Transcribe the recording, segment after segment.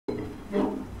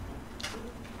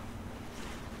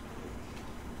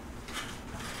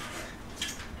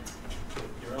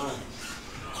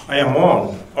I am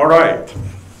on. All right.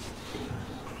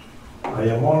 I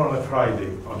am on a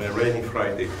Friday, on a rainy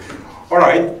Friday. All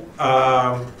right.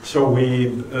 So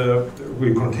we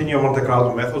continue Monte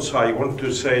Carlo method. So I want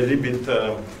to say a little bit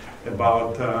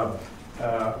about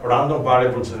random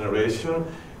variable generation.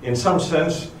 In some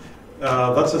sense,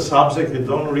 that's a subject you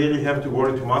don't really have to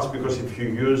worry too much, because if you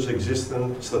use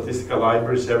existing statistical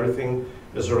libraries, everything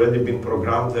has already been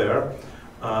programmed there.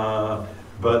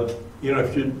 But you know,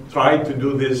 if you try to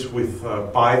do this with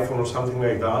Python or something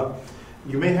like that,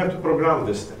 you may have to program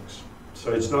these things.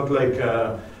 So it's not like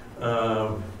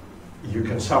you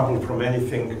can sample from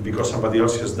anything because somebody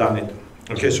else has done it.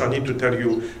 Okay, so I need to tell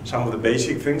you some of the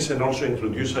basic things and also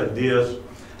introduce ideas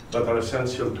that are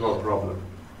essential to our problem.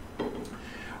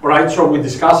 All right, so we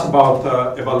discussed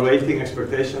about evaluating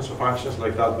expectations of functions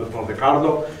like that with Monte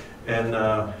Carlo, and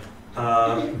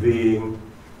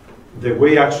the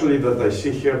way actually that I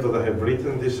see here that I have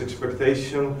written this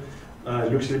expectation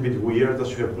looks a little bit weird,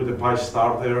 as you have put a pi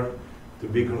star there to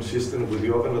be consistent with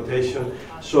the other notation.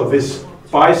 So this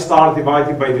pi star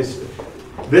divided by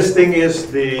this thing is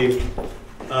the,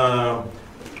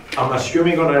 I'm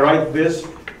assuming when I write this,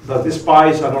 that these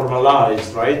pi's are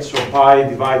normalized, right? So pi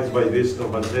divided by this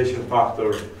normalization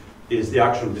factor is the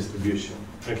actual distribution,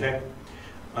 okay?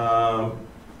 All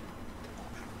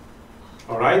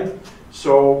right,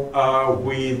 so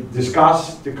we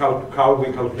discussed how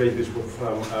we calculate this with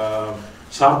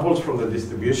samples from the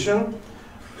distribution,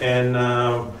 and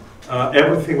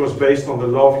everything was based on the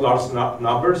law of large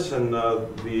numbers and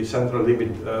the central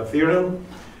limit theorem.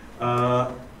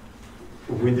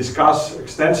 We discussed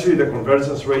extensively the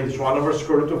convergence rate is 1 over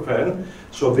square root of n.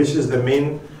 So this is the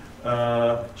mean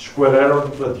square error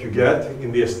that you get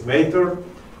in the estimator,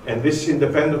 and this is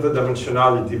independent of the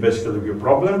dimensionality basically of your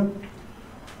problem.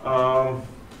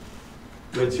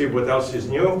 Let's see what else is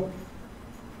new.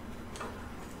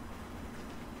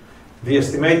 The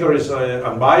estimator is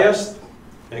unbiased.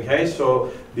 Okay,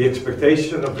 so the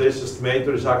expectation of this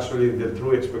estimator is actually the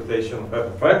true expectation of f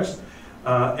of x,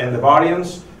 and the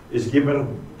variance is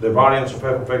given the variance of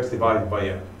f of x divided by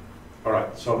n. All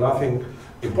right, so nothing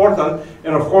important.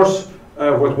 And of course,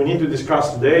 what we need to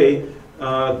discuss today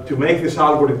to make these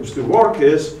algorithms to work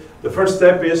is, the first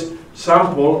step is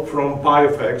sample from pi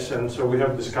of x, and so we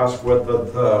have discussed what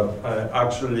that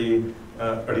actually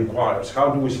requires. How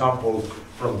do we sample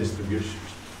from distributions?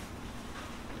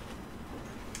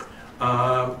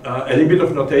 A little bit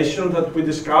of notation that we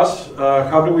discuss.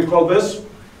 How do we call this?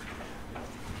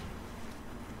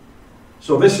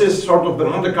 So this is sort of the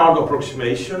Monte Carlo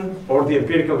approximation, or the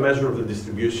empirical measure of the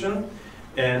distribution.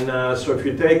 And so if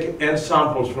you take n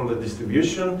samples from the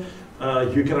distribution,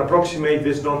 you can approximate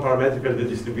this non-parametrical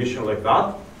distribution like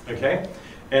that, okay?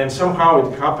 And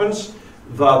somehow it happens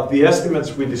that the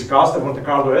estimates we discussed, the Monte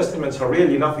Carlo estimates, are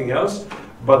really nothing else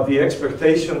but the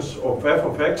expectations of f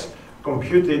of x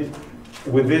computed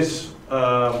with this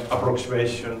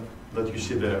approximation that you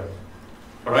see there.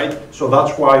 All right, so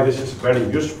that's why this is very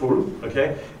useful,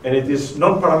 okay? And it is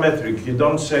non-parametric. You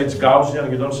don't say it's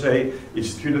Gaussian, you don't say it's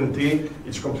student t,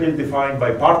 it's completely defined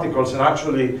by particles, and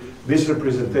actually this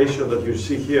representation that you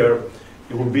see here,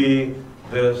 it will be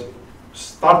the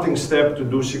starting step to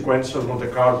do sequential Monte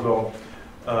Carlo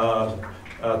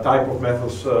type of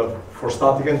methods for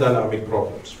static and dynamic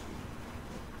problems.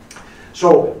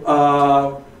 So,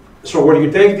 so when you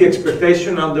take the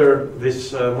expectation under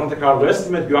this Monte Carlo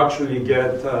estimate, you actually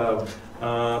get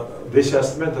this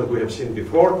estimate that we have seen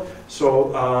before.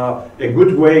 So a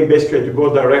good way basically to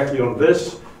go directly on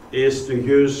this is to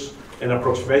use an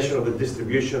approximation of the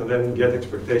distribution and then get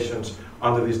expectations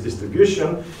under this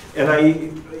distribution. And I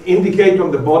indicate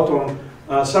on the bottom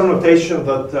some notation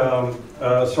that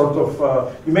sort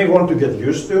of you may want to get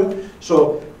used to.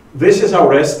 So this is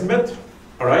our estimate.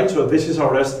 All right, so this is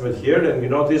our estimate here, and you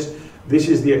notice this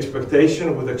is the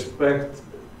expectation with respect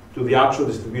to the actual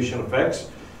distribution of x.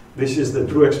 This is the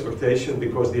true expectation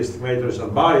because the estimator is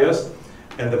unbiased,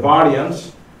 and the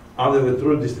variance under the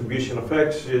true distribution of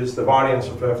x is the variance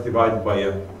of f divided by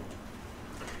n.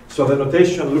 So the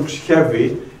notation looks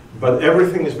heavy, but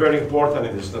everything is very important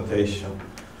in this notation.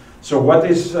 So what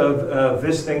is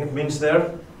this thing means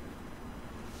there?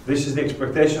 This is the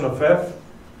expectation of f.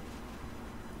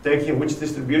 Taking which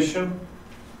distribution?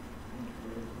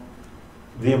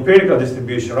 The empirical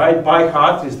distribution, right? Pi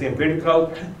hat is the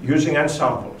empirical using n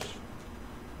samples,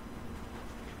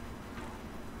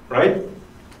 right?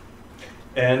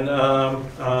 And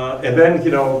then,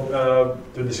 you know,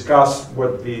 to discuss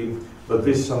what that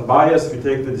this is unbiased, we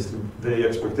take the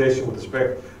expectation with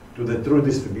respect to the true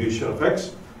distribution of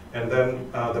x, and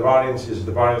then the variance is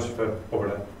the variance of f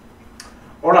over n.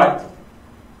 All right.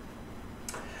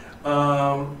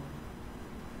 So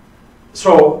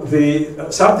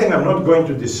something I'm not going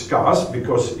to discuss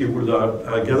because it will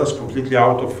get us completely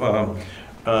out of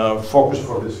focus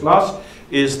for this class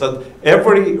is that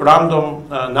every random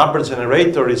number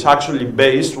generator is actually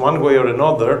based one way or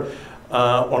another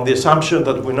on the assumption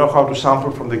that we know how to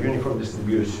sample from the uniform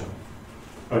distribution.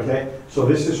 Okay, so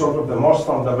this is sort of the most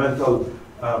fundamental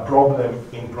problem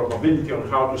in probability on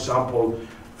how to sample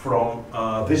from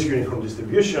this uniform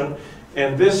distribution.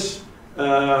 And this,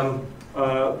 there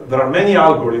are many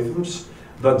algorithms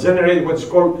that generate what's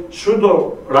called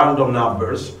pseudo-random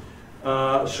numbers.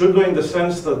 Pseudo in the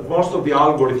sense that most of the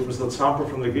algorithms that sample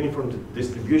from the uniform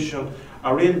distribution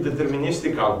are really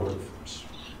deterministic algorithms.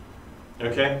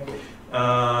 Okay?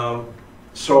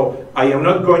 So I am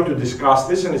not going to discuss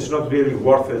this, and it's not really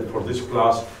worth it for this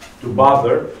class to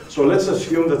bother. So let's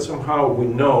assume that somehow we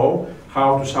know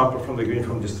how to sample from the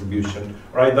uniform distribution,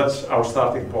 right? That's our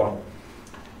starting point.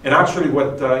 And actually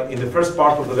what, in the first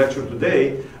part of the lecture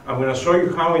today, I'm gonna show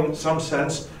you how in some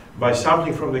sense, by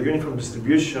sampling from the uniform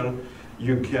distribution,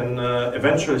 you can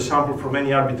eventually sample from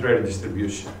any arbitrary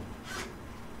distribution.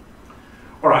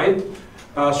 All right,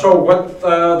 so what,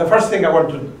 the first thing I want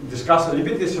to discuss a little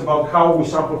bit is about how we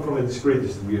sample from a discrete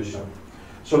distribution.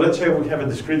 So let's say we have a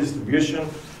discrete distribution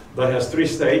that has 3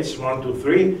 states, 1, 2,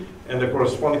 3, and the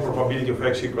corresponding probability of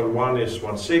x equal 1 is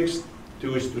 1/6,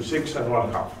 2 is 2/6, and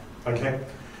 1/2, okay?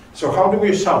 So how do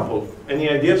we sample? Any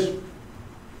ideas?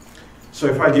 So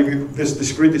if I give you this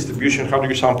discrete distribution, how do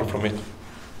you sample from it?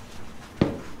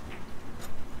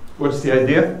 What's the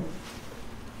idea?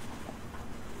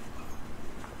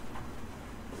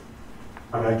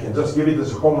 And I can just give it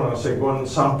as a homework and say, go and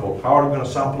sample. How are you going to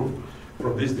sample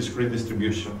from this discrete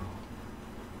distribution?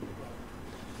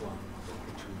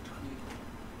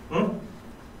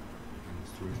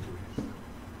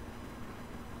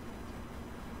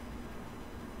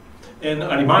 And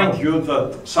I remind you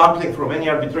that sampling from any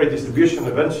arbitrary distribution,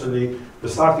 eventually the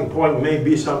starting point may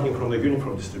be something from the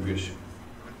uniform distribution.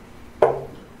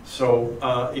 So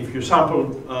if you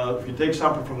sample, if you take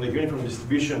sample from the uniform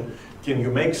distribution, can you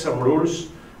make some rules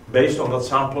based on that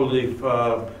sample if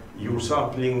you're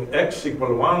sampling x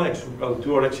equal 1, x equal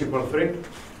 2, or x equal 3?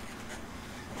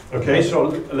 Okay,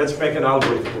 so let's make an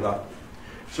algorithm for that.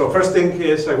 So first thing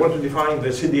is I want to define the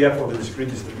CDF of the discrete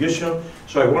distribution.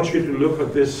 So I want you to look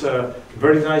at this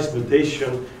very nice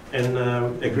notation and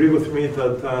agree with me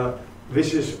that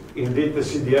this is indeed the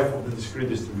CDF of the discrete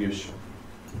distribution.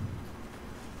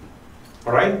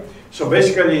 All right? So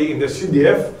basically in the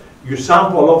CDF, you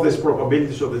sample all of these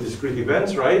probabilities of the discrete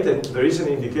events, right? And there is an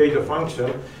indicator function.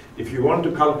 If you want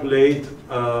to calculate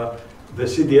the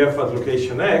CDF at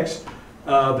location x,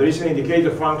 there is an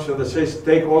indicator function that says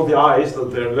take all the i's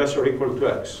that they're less or equal to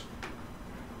x.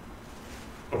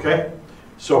 Okay?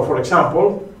 So for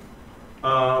example,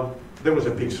 there was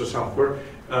a picture somewhere.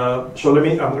 So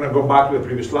I'm going to go back to the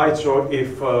previous slide. So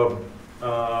if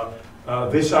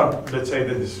these are, let's say,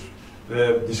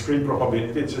 the discrete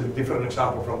probability, it's a different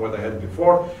example from what I had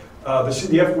before. The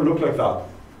CDF will look like that.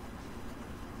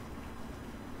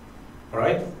 All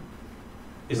right?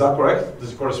 Is that correct?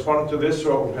 Does it correspond to this?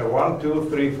 So we have 1, 2,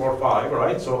 3, 4, 5,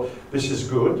 right? So this is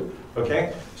good,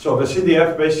 okay? So the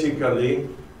CDF basically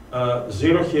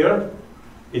 0 here,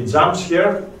 it jumps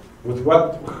here with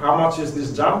what? How much is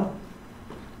this jump?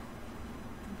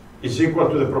 It's equal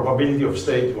to the probability of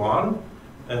state 1,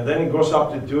 and then it goes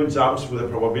up to 2, jumps with the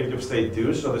probability of state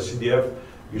 2. So the CDF,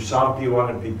 you sum P1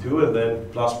 and P2, and then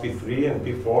plus P3 and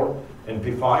P4 and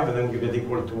P5, and then you get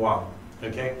equal to 1,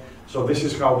 okay? So this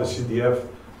is how the CDF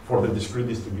for the discrete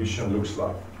distribution looks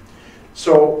like.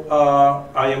 So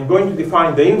I am going to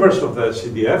define the inverse of the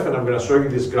CDF, and I'm going to show you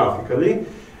this graphically,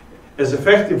 as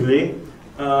effectively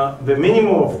the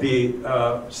minimum of the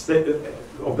out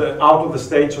of the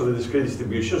states of the discrete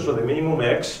distribution, so the minimum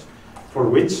x for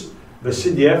which the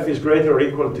CDF is greater or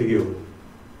equal to u.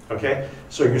 Okay,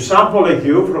 so you sample a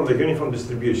u from the uniform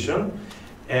distribution,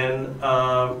 and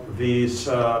this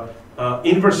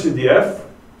inverse CDF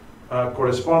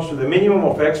corresponds to the minimum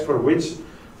of x for which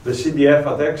the CDF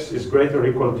at x is greater or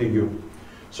equal to u.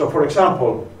 So for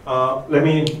example, let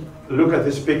me look at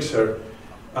this picture.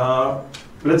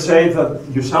 Let's say that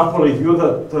you sample a u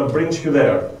that brings you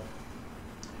there.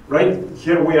 Right?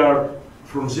 Here we are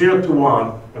from 0 to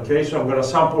 1. Okay, so I'm going to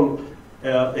sample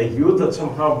a u that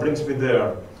somehow brings me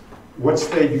there. What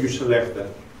state do you select then?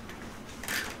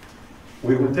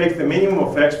 We will take the minimum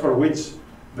of x for which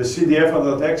the CDF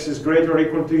of that x is greater or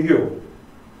equal to u.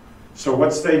 So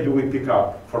what state do we pick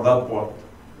up for that point?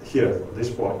 Here, this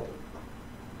point.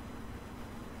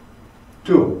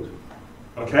 2.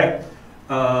 Okay?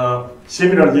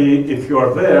 Similarly, if you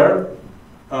are there,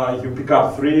 you pick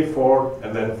up 3, 4,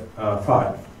 and then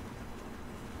 5.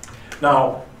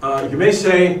 Now, you may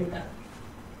say,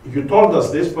 you told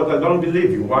us this, but I don't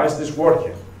believe you. Why is this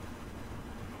working?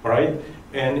 All right?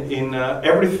 And in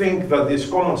everything that is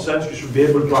common sense, you should be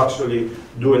able to actually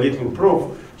do a little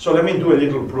proof. So let me do a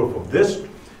little proof of this.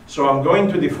 So I'm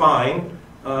going to define,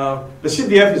 the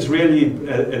CDF is really,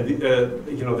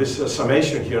 this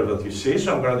summation here that you see.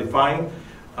 So I'm going to define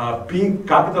P,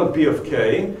 capital P of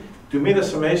K, to mean a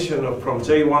summation of from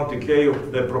J1 to K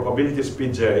of the probabilities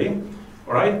Pj,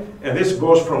 all right? And this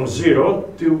goes from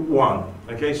 0 to 1,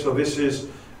 okay? So this is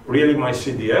really my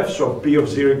CDF. So P of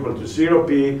 0 equal to 0,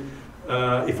 P,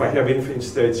 if I have infinite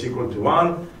states, equal to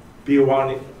 1,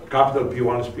 P1, capital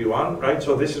P1 is P1, right?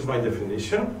 So this is my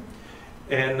definition.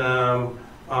 And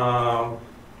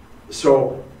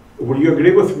so will you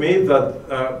agree with me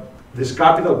that this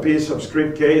capital P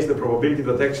subscript K is the probability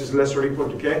that X is less or equal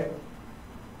to K?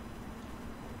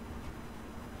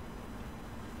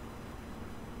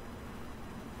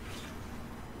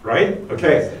 Right?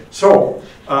 Okay. So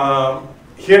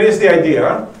here is the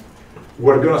idea.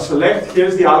 We're going to select,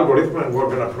 here's the algorithm, and we're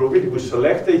going to prove it. We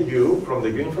select a U from the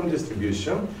uniform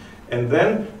distribution, and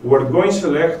then we're going to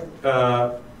select,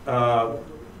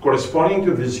 corresponding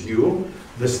to this U,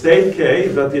 the state K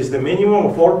that is the minimum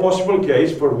of all possible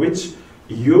Ks for which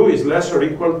U is less or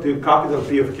equal to capital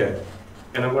P of K.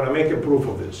 And I'm going to make a proof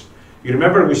of this. You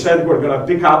remember we said we're going to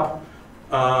pick up,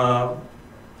 I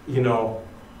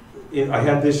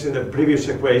had this in the previous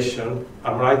equation.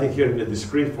 I'm writing here in the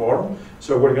discrete form.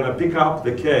 So we're going to pick up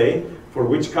the K for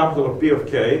which capital P of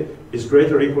K is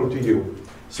greater or equal to U.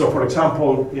 So for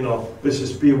example, this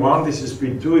is P1, this is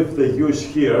P2. If the U is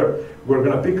here, we're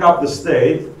going to pick up the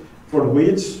state for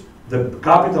which the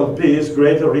capital P is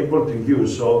greater or equal to U.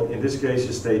 So in this case,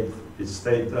 it's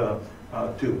state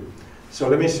 2. So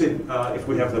let me see if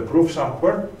we have the proof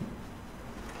somewhere.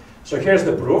 So here's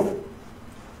the proof.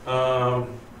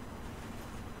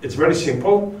 It's very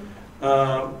simple.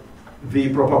 The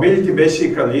probability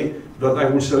basically that I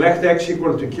will select X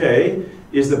equal to K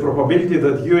is the probability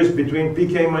that U is between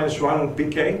Pk minus 1 and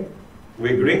Pk.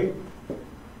 We agree?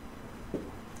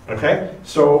 Okay,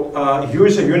 so U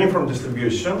is a uniform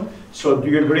distribution. So do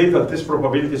you agree that this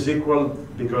probability is equal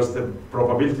because the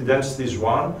probability density is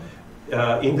 1,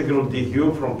 integral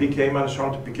du from Pk minus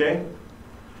 1 to Pk?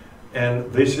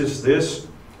 And this is this.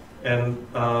 And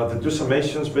the two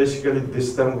summations, basically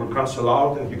this term will cancel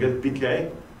out and you get Pk.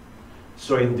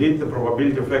 So indeed the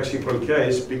probability of X equal K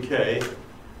is Pk.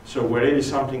 So we're really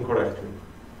sampling correctly.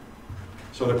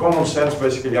 So the common sense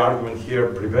basically argument here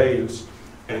prevails,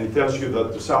 and it tells you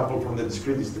that to sample from the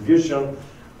discrete distribution,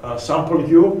 sample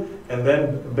U, and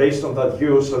then based on that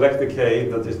U, select the K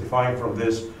that is defined from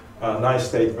this nice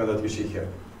statement that you see here.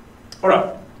 All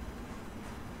right.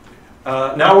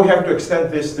 Now we have to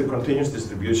extend this to continuous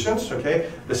distributions, okay?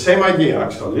 The same idea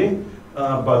actually,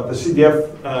 but the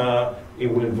CDF, it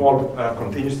will involve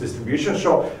continuous distribution.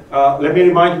 So let me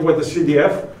remind you what the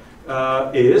CDF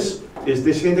is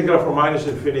this integral from minus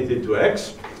infinity to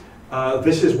X.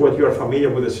 This is what you're familiar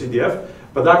with the CDF,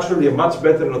 but actually a much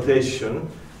better notation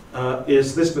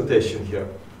is this notation here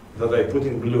that I put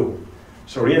in blue.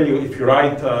 So really, if you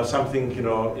write something,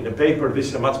 in a paper, this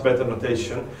is a much better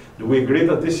notation. Do we agree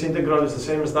that this integral is the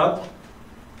same as that?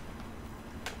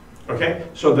 Okay,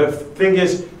 so the thing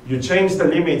is, you change the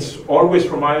limits always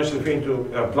from minus infinity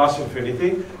to plus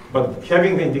infinity, but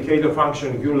having the indicator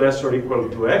function U less or equal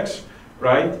to X,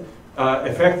 right?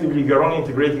 Effectively, you're only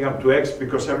integrating up to X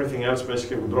because everything else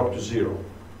basically will drop to 0.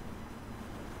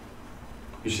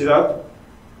 You see that?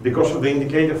 Because of the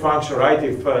indicator function, right?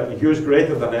 If U is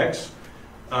greater than X,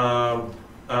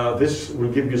 this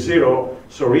will give you 0.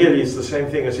 So really, it's the same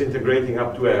thing as integrating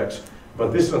up to X.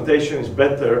 But this notation is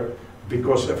better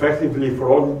because effectively for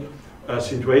all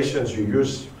situations you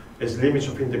use as limits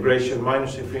of integration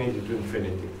minus infinity to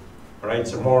infinity. All right?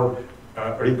 It's a more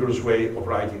rigorous way of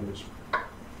writing this.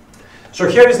 So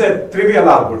here is the trivial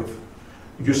algorithm.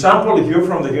 You sample U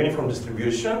from the uniform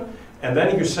distribution, and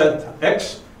then you set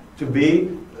X to be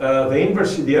the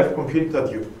inverse CDF computed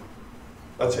at U.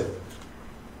 That's it.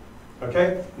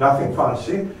 Okay? Nothing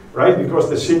fancy, right? Because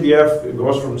the CDF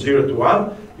goes from 0 to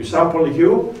 1. You sample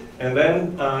U, and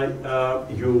then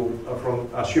from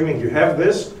assuming you have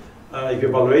this, you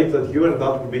evaluate that U, and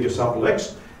that will be your sample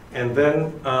X. And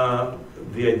then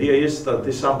the idea is that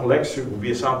this sample X will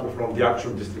be a sample from the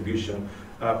actual distribution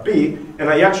P. And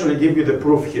I actually give you the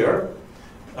proof here.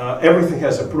 Everything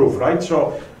has a proof, right?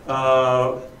 So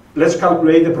let's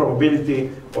calculate the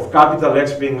probability of capital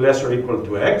X being less or equal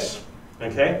to X.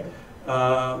 Okay?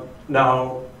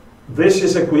 Now, this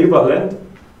is equivalent.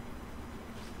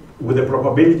 with the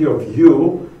probability of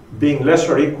u being less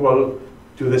or equal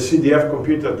to the CDF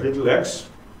computed at little x,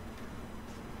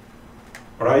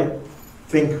 right?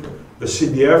 Think the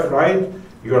CDF, right?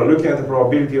 You are looking at the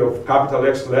probability of capital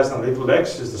X less than little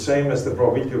x is the same as the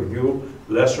probability of u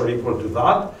less or equal to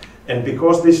that. And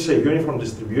because this is a uniform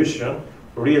distribution,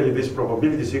 really this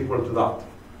probability is equal to that.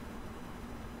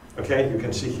 Okay, you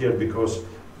can see here because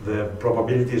the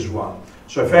probability is 1.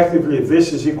 So effectively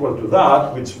this is equal to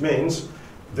that, which means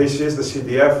this is the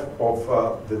CDF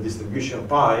of the distribution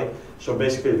pi. So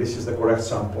basically this is the correct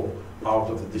sample out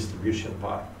of the distribution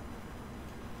pi.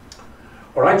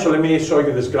 All right, so let me show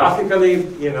you this graphically.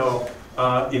 You know,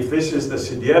 if this is the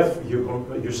CDF,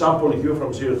 you sample u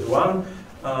from 0 to 1,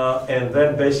 and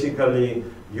then basically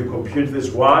you compute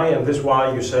this y, and this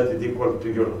y you set it equal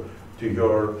to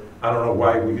your I don't know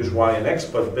why we use y and x,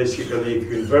 but basically if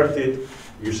you invert it,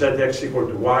 you set x equal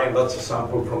to y, and that's a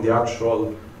sample from the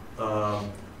actual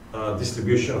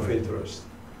distribution of interest.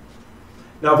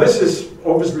 Now this is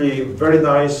obviously a very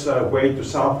nice way to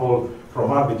sample from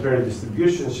arbitrary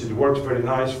distributions. It works very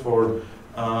nice for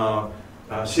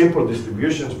simple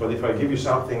distributions, but if I give you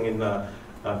something in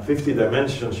 50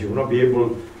 dimensions, you will not be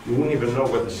able, you won't even know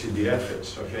what the CDF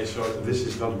is, okay? So this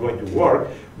is not going to work,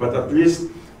 but at least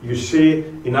you see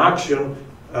in action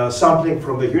sampling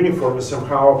from the uniform, and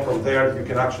somehow from there you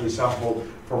can actually sample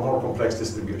from more complex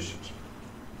distributions.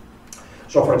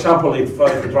 So for example, if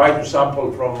you try to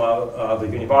sample from the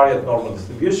univariate normal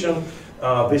distribution,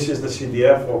 this is the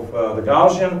CDF of the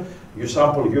Gaussian. You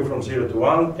sample u from 0 to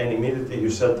 1, and immediately you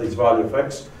set this value of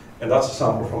x, and that's a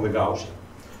sample from the Gaussian.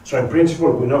 So in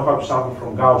principle, we know how to sample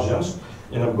from Gaussians,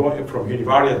 and I'm going from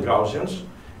univariate Gaussians,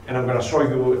 and I'm going to show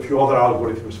you a few other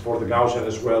algorithms for the Gaussian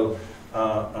as well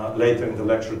later in the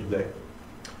lecture today.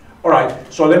 All right,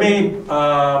 so let me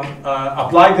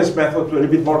apply this method to a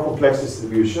little bit more complex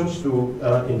distributions to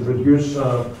introduce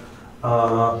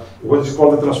what is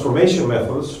called the transformation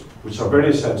methods, which are very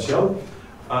essential.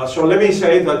 So let me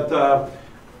say that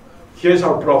here's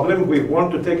our problem. We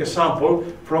want to take a sample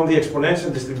from the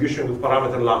exponential distribution with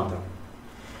parameter lambda.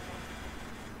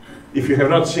 If you have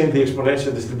not seen the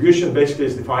exponential distribution, basically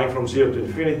it's defined from 0 to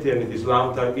infinity, and it is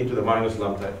lambda e to the minus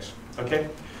lambda x. Okay,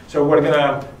 so we're going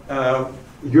to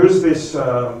use this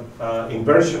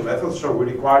inversion method, so we're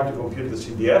required to compute the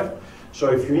CDF.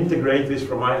 So if you integrate this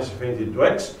from minus infinity to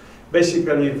x,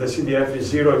 basically the CDF is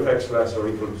 0 if x less or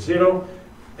equal to 0,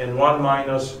 and 1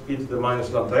 minus e to the minus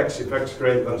lambda x if x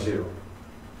greater than 0.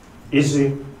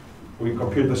 Easy, we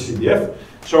compute the CDF.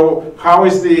 So how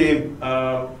is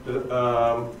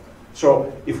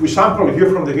so if we sample u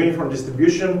from the uniform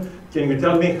distribution, can you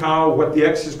tell me what the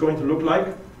x is going to look like?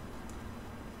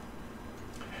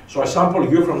 So I sample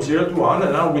u from 0 to 1,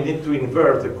 and now we need to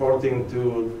invert according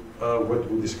to what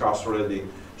we discussed already.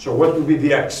 So what would be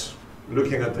the x,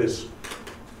 looking at this?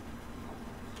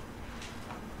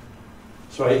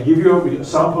 So I give you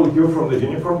sample u from the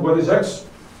uniform. What is x?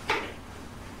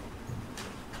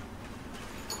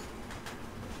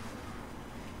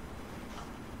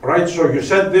 Right, so you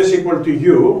set this equal to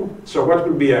u, so what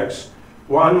will be x?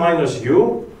 1 minus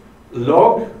u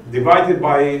log divided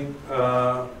by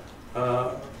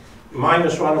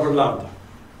minus 1 over lambda,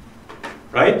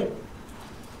 right?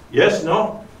 Yes,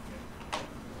 no?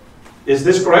 Is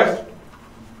this correct?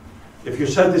 If you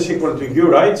set this equal to u,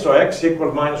 right? So x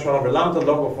equal minus 1 over lambda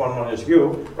log of 1 minus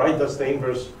u, right? That's the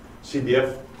inverse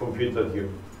CDF computed at u.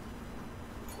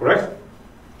 Correct?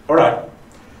 All right.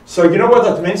 So you know what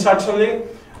that means actually?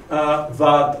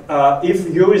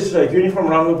 If u is a uniform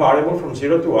random variable from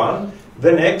 0 to 1,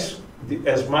 then x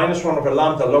as minus 1 over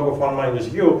lambda log of 1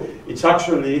 minus u, it's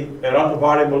actually a random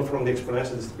variable from the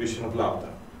exponential distribution of lambda.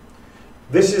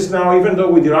 This is now, even though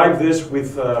we derive this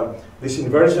with this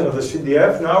inversion of the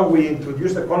CDF, now we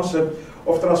introduce the concept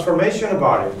of transformation of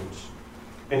variables.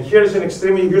 And here is an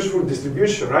extremely useful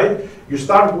distribution, right? You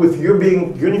start with u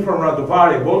being uniform random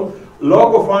variable,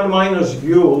 log of 1 minus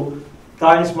u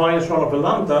times minus 1 over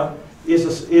lambda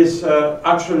is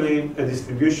actually a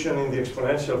distribution in the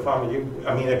exponential family,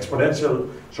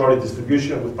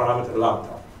 distribution with parameter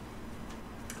lambda.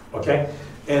 Okay?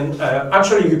 And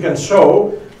actually you can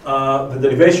show the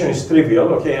derivation is trivial,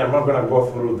 okay? I'm not going to go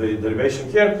through the derivation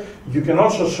here. You can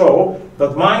also show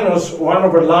that minus 1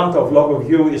 over lambda of log of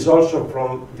u is also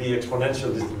from the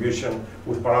exponential distribution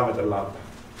with parameter lambda.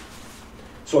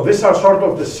 So these are sort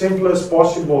of the simplest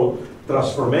possible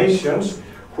transformations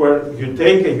where you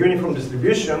take a uniform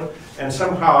distribution and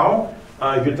somehow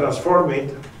you transform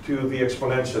it to the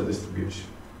exponential distribution.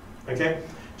 Okay?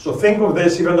 So think of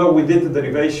this, even though we did the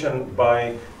derivation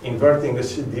by inverting the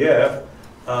CDF,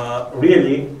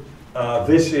 really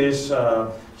this is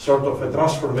sort of a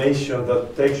transformation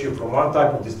that takes you from one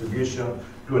type of distribution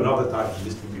to another type of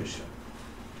distribution.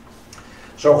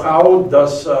 So how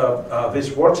does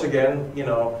this works again? You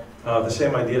know, the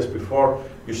same idea as before.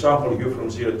 You sample U from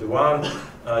 0 to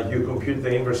 1, you compute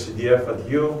the inverse CDF at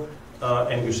U,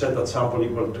 and you set that sample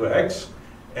equal to X.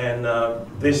 And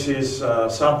this is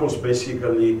samples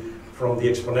basically from the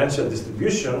exponential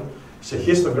distribution. It's a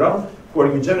histogram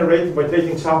where you generate by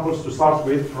taking samples to start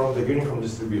with from the uniform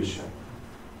distribution.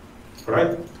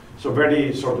 Right? So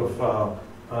very sort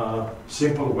of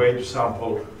simple way to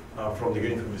sample from the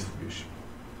uniform distribution.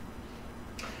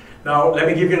 Now let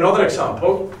me give you another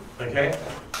example. Okay.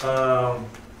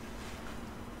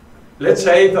 Let's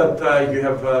say that you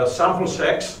have samples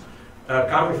X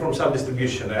coming from some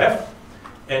distribution F,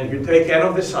 and you take n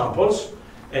of the samples,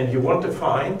 and you want to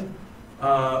find,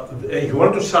 you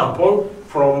want to sample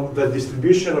from the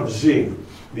distribution of Z,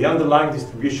 the underlying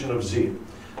distribution of Z.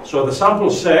 So the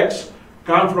samples X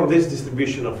come from this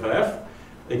distribution of F.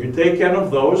 If you take n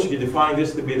of those, you define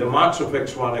this to be the max of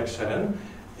x1, xn,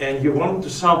 and you want to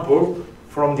sample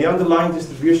from the underlying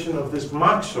distribution of this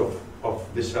max of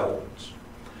these elements.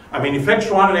 I mean, if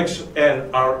x1 and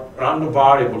xn are random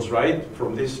variables, right,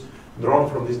 from this, drawn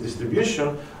from this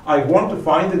distribution, I want to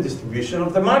find the distribution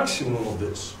of the maximum of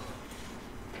this.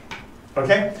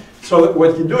 Okay? So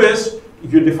what you do is,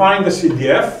 you define the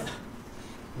CDF,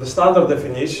 the standard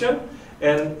definition,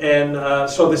 and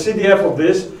so the CDF of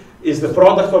this is the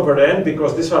product over n,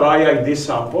 because these are IID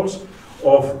samples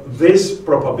of these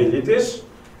probabilities.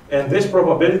 And these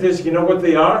probabilities, you know what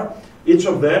they are? Each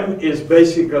of them is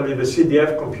basically the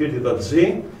CDF computed at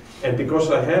Z, and because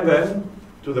I have n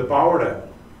to the power n.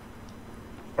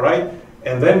 All right?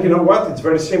 And then you know what? It's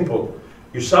very simple.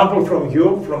 You sample from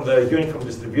U, from the uniform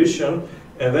distribution,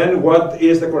 and then what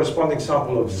is the corresponding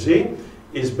sample of Z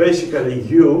is basically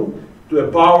U to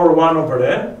a power 1 over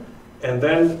n, and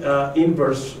then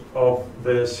inverse of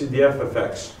the CDF of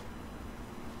X.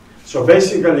 So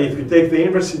basically, if you take the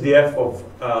inverse CDF of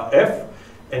F,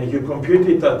 and you compute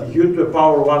it at U to the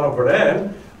power 1 over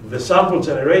n, the sample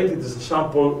generated is the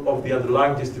sample of the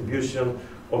underlying distribution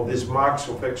of this max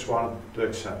of x1 to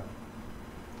xn.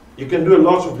 You can do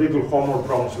lots of little homework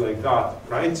problems like that,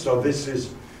 right? So this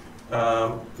is,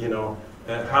 you know,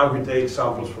 how we take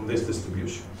samples from this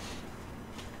distribution.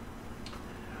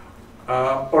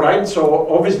 All right, so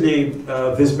obviously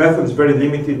this method is very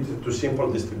limited to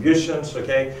simple distributions,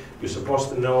 okay? You're supposed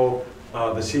to know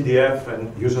the CDF,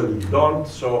 and usually you don't,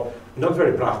 so not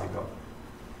very practical.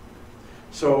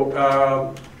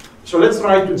 So, so let's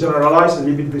try to generalize a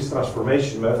little bit these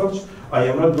transformation methods. I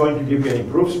am not going to give you any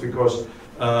proofs because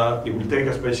it will take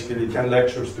us basically 10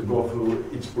 lectures to go through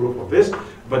each proof of this,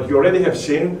 but you already have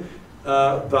seen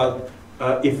that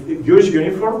if U is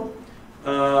uniform,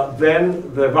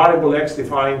 then the variable x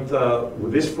defined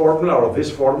with this formula or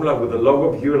this formula with the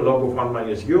log of U and log of 1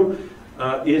 minus U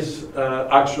is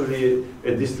actually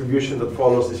a distribution that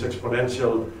follows this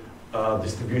exponential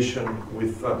distribution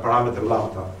with parameter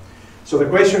lambda. So the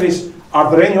question is, are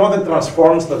there any other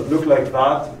transforms that look like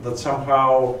that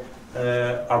somehow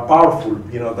are powerful,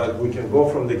 you know, that we can go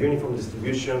from the uniform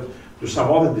distribution to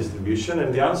some other distribution?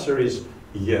 And the answer is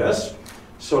yes.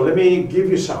 So let me give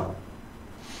you some.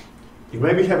 You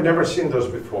maybe have never seen those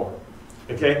before.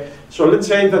 Okay, so let's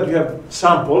say that you have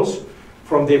samples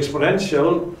from the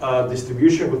exponential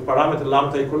distribution with parameter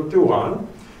lambda equal to 1.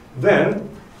 Then,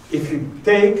 if you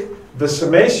take the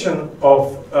summation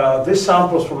of these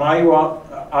samples from I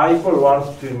equal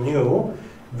 1 to nu,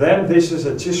 then this is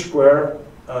a chi-square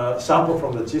sample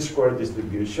from the chi-square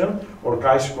distribution, or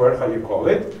chi-square, how you call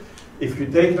it. If you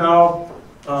take now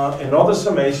another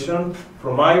summation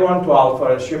from I1 to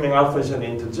alpha, assuming alpha is an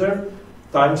integer,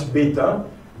 times beta,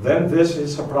 then this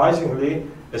is surprisingly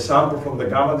a sample from the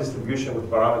gamma distribution with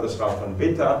parameters alpha and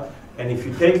beta. And if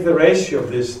you take the ratio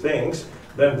of these things,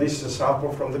 then this is a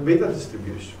sample from the beta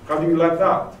distribution. How do you like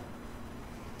that?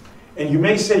 And you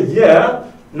may say, yeah,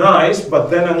 nice, but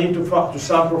then I need to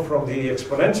sample from the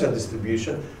exponential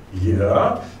distribution.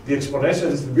 Yeah, the exponential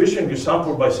distribution you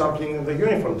sample by sampling in the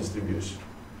uniform distribution.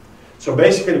 So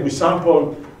basically we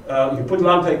sample, you put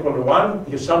lambda equal to 1,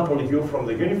 you sample U from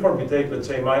the uniform, you take, let's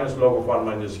say, minus log of 1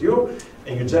 minus U,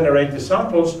 and you generate the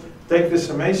samples, take the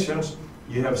summations,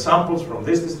 you have samples from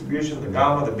this distribution, the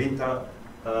gamma, the beta,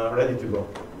 ready to go,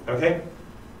 okay?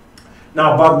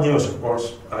 Now, bad news, of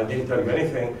course, I didn't tell you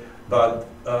anything, but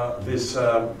this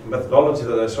methodology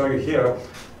that I show you here,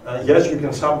 yes, you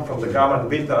can sample from the gamma and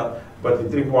beta, but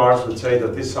it requires, let's say,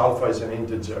 that this alpha is an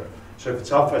integer. So if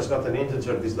it's alpha is not an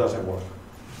integer, this doesn't work.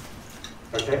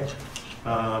 Okay?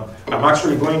 I'm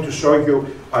actually going to show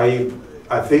you, I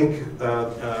I think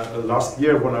last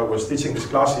year when I was teaching this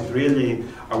class,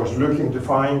 I was looking to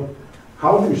find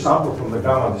how do you sample from the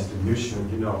gamma distribution,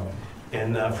 you know,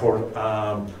 and for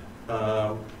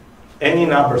any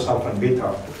numbers alpha and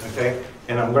beta, okay?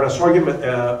 And I'm going to show you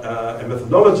a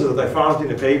methodology that I found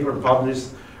in a paper published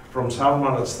from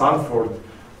someone at Stanford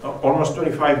almost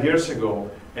 25 years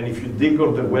ago. And if you dig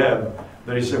on the web,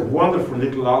 there is a wonderful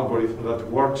little algorithm that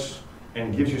works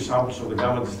and gives you samples of the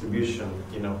gamma distribution,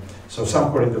 you know. So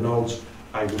somewhere in the notes,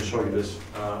 I will show you this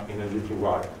in a little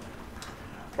while.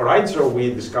 All right, so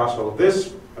we discussed all of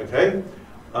this, okay?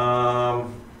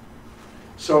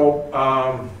 So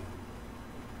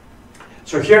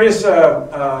here is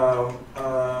how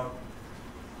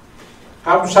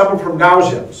to sample from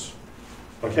Gaussians,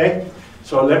 okay?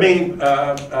 So let me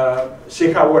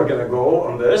see how we're gonna go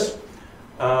on this.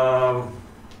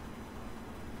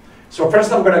 So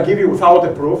first I'm gonna give you, without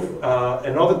a proof,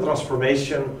 another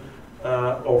transformation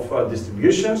of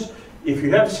distributions. If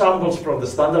you have samples from the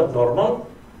standard normal,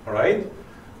 all right,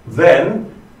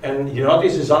 then, and you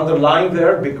notice it's underlined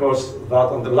there because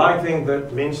that underlying thing,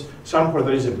 that means somewhere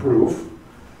there is a proof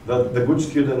that the good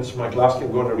students in my class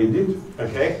can go and read it,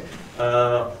 okay?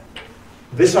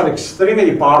 These are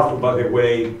extremely powerful, by the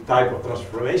way, type of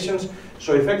transformations.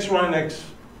 So if x1 and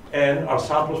xn are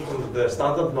samples from the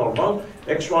standard normal,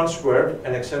 x1 squared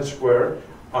and xn squared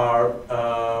are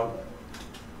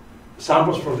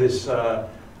samples from this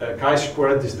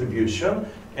chi-squared distribution.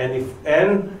 And if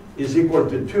n is equal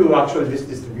to 2, actually this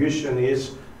distribution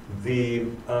is the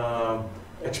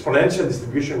exponential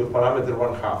distribution with parameter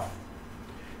 1/2.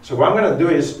 So what I'm going to do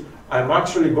is, I'm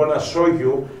actually going to show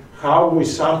you how we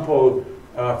sample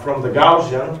from the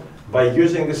Gaussian by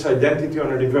using this identity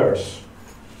on a reverse,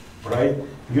 right?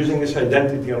 Using this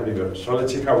identity on reverse. So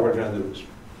let's see how we're going to do this.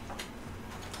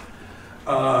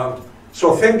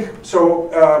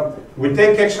 We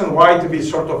take x and y to be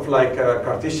sort of like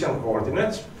Cartesian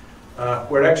coordinates,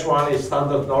 where x1 is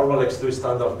standard normal, x2 is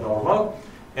standard normal,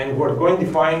 and we're going to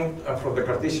define from the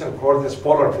Cartesian coordinates,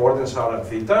 polar coordinates r and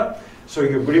theta. So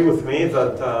you agree with me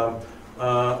that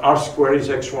r squared is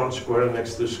x1 squared and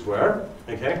x2 squared,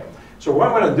 okay? So what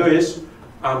I'm going to do is,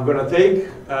 I'm going to take,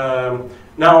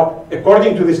 now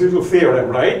according to this little theorem,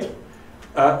 right?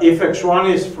 If x1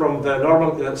 is from the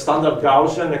normal standard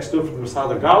Gaussian, x2 from the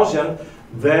standard Gaussian,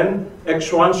 then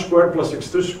x1 squared plus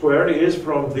x2 squared is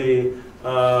from the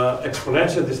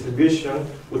exponential distribution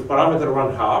with parameter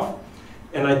 1/2.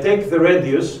 And I take the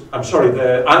radius,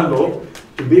 the angle,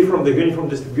 to be from the uniform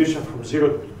distribution from 0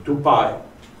 to 2 pi.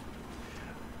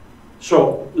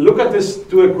 So look at these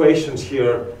two equations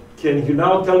here. Can you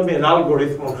now tell me an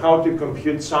algorithm on how to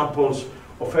compute samples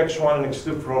of x1 and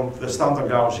x2 from the standard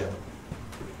Gaussian?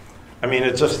 I mean,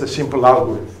 it's just a simple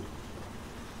algorithm.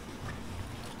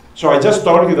 So I just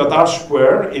told you that r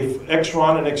squared, if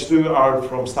x1 and x2 are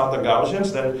from standard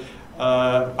Gaussians, then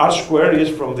r squared is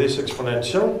from this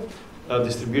exponential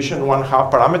distribution 1/2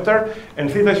 parameter, and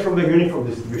theta is from the uniform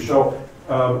distribution. So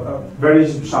very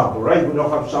easy to sample, right? We know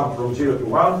how to sample from 0 to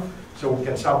 1, so we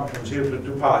can sample from 0 to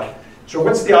 2 pi. So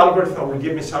what's the algorithm that will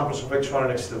give me samples of x1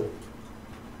 and x2?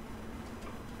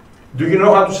 Do you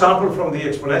know how to sample from the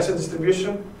exponential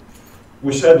distribution?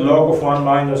 We said log of 1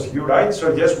 minus u, right? So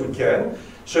yes, we can.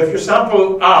 So if you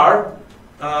sample r,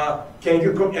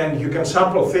 and you can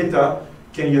sample theta,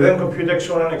 can you then compute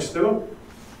x1 and x2?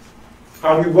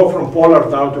 How do you go from polar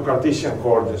down to Cartesian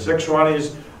coordinates? x1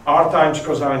 is r times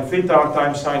cosine theta, r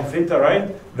times sine theta, right?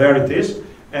 There it is.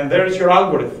 And there is your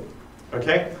algorithm,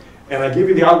 okay? And I give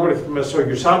you the algorithm. So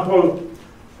you sample,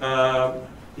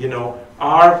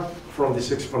 r from this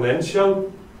exponential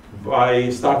by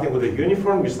starting with a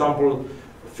uniform. You sample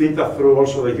theta through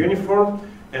also the uniform.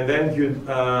 And then you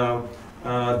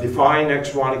define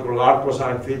x1 equal r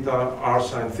cosine theta, r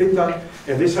sine theta.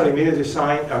 And these are immediately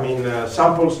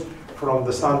samples from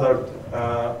the standard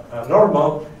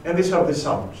normal, and these are the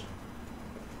samples.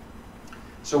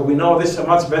 So we know this is a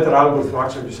much better algorithm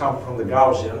actually to sample from the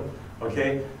Gaussian,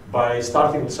 okay? By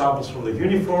starting with samples from the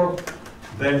uniform,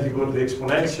 then you go to the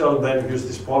exponential, then use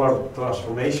this polar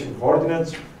transformation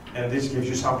coordinates, and this gives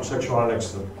you samples x1 and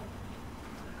x2.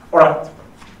 All right.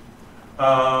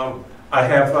 I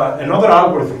have another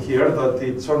algorithm here that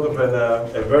it's sort of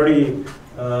a very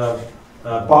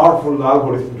powerful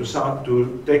algorithm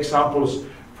to take samples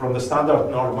from the standard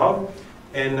normal,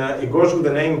 and it goes with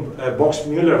the name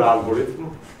Box-Mueller algorithm,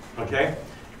 okay?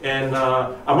 And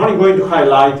I'm only going to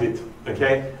highlight it,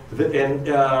 okay?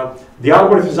 The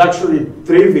algorithm is actually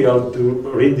trivial to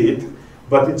read it,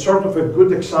 but it's sort of a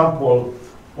good example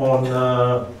on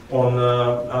on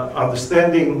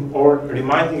understanding or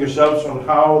reminding yourselves on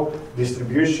how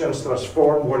distributions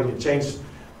transform when you change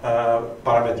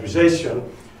parameterization.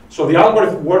 So the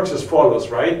algorithm works as follows,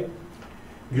 right?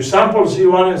 You sample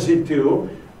Z1 and Z2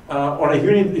 on a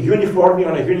uniformly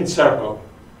on a unit circle.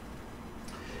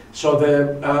 So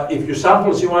if you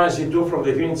sample Z1 and Z2 from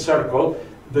the unit circle,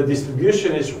 the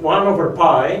distribution is 1 over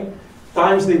pi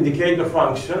times the indicator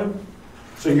function.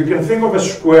 So you can think of a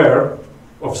square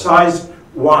of size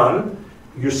 1.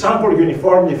 You sample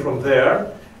uniformly from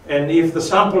there, and if the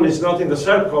sample is not in the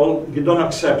circle, you don't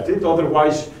accept it.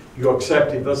 Otherwise, you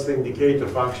accept it. That's the indicator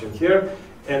function here.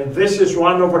 And this is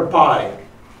 1 over pi.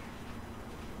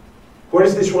 Where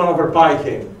is this 1 over pi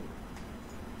came?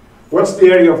 What's the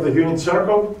area of the unit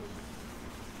circle?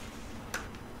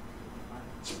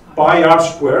 It's pi r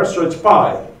squared, so it's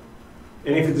pi.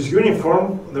 And if it is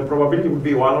uniform, the probability would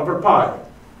be 1 over pi.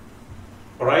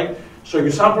 All right? So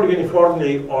you sample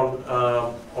uniformly on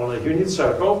a unit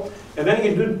circle, and then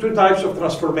you do 2 types of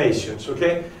transformations,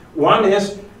 okay? One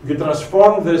is you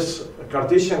transform this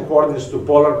Cartesian coordinates to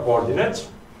polar coordinates.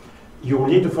 You will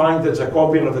need to find the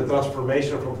Jacobian of the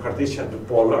transformation from Cartesian to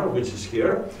polar, which is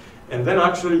here. And then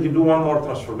actually you do one more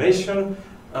transformation.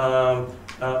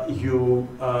 You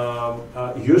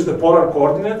use the polar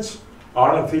coordinates,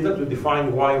 r and theta, to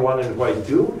define y1 and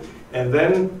y2. And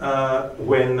then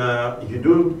when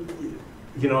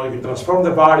you transform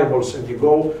the variables and you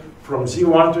go from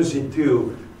Z1 to Z2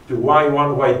 to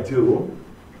Y1, Y2,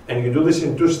 and you do this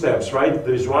in 2 steps, right?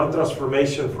 There is one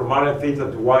transformation from r and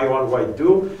theta to Y1,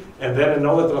 Y2, and then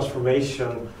another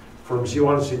transformation from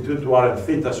Z1 to Z2 to r and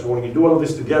theta. So when you do all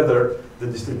this together, the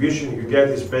distribution you get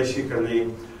is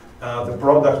basically the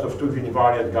product of 2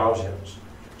 univariate Gaussians.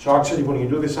 So actually when you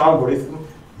do this algorithm,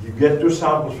 you get 2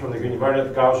 samples from the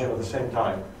univariate Gaussian at the same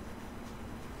time.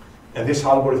 And this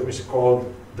algorithm is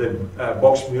called the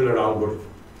Box-Muller algorithm.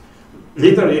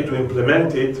 Literally, to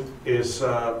implement it is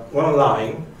one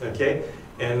line, okay?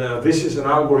 And this is an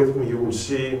algorithm you will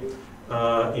see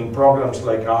in programs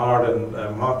like R and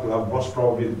MATLAB. Most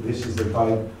probably, this is the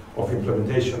type of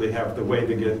implementation they have, the way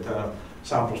they get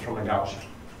samples from a Gaussian.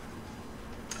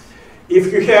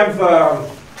 If you have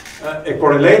a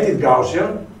correlated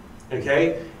Gaussian,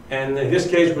 okay, and in this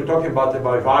case, we're talking about the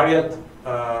bivariate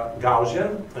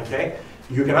Gaussian, okay?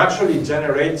 You can actually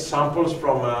generate samples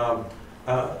from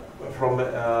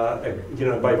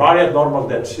bivariate normal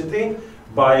density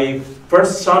by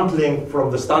first sampling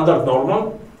from the standard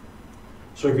normal.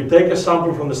 So if you take a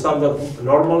sample from the standard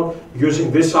normal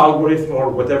using this algorithm or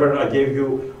whatever I gave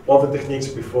you all the techniques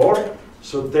before,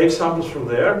 so take samples from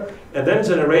there and then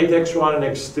generate x1 and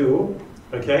x2,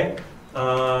 okay?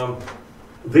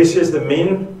 This is the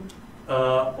mean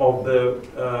of the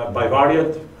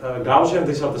bivariate Gaussian.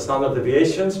 These are the standard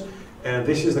deviations, and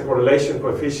this is the correlation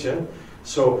coefficient.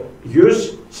 So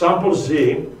use sample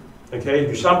Z, okay?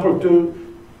 You sample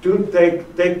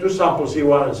take 2 samples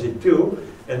Z1 and Z2,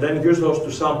 and then use those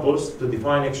 2 samples to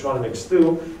define x1 and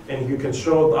x2, and you can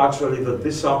show actually that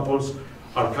these samples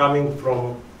are coming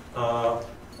from a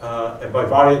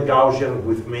bivariate Gaussian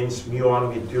with means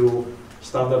mu1, mu2,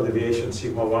 standard deviation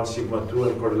sigma 1, sigma 2,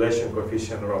 and correlation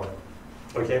coefficient rho.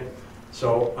 Okay,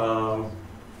 so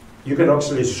you can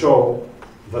actually show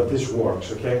that this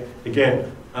works. Okay,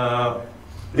 again,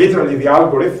 literally the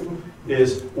algorithm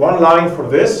is 1 line for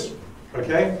this,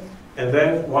 okay, and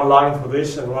then 1 line for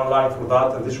this and 1 line for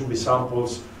that, and this will be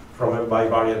samples from a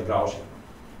bivariate Gaussian.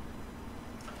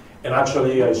 And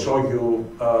actually, I show you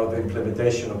the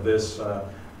implementation of this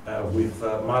with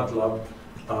MATLAB,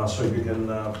 so you can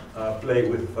play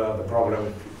with the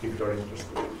program if you're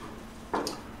interested.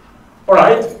 All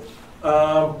right.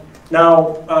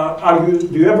 Now, do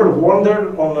you ever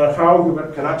wonder on how you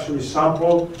can actually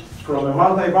sample from a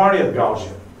multivariate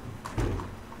Gaussian?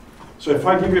 So if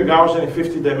I give you a Gaussian in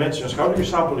 50 dimensions, how do you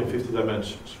sample in 50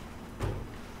 dimensions?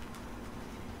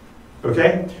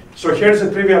 Okay. So here's a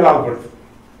trivial algorithm.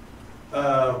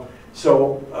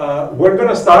 We're going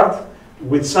to start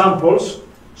with samples.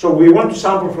 So we want to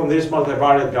sample from this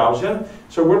multivariate Gaussian.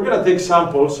 So we're going to take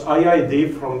samples,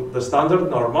 IID, from the standard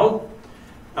normal.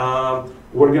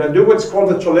 We're going to do what's called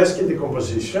the Cholesky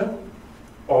decomposition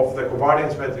of the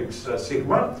covariance matrix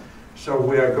sigma. So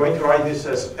we are going to write this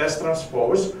as S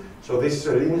transpose. So this is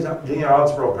a linear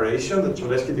algebra operation, the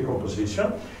Cholesky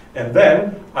decomposition. And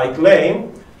then I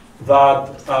claim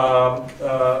that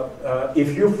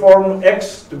if you form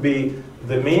X to be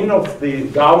the mean of the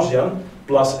Gaussian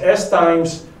plus S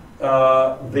times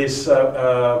this,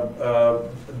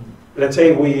 let's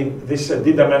say this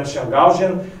d-dimensional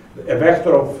Gaussian, a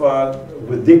vector of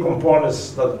with d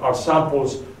components that are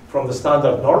samples from the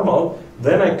standard normal,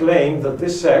 then I claim that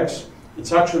this X,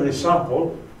 it's actually a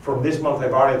sample from this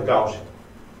multivariate Gaussian.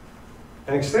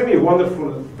 An extremely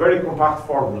wonderful, very compact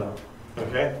formula,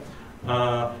 okay?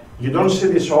 You don't see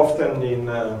this often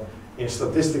in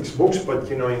statistics books, but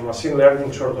you know, in machine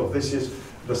learning, sort of, this is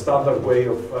the standard way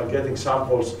of getting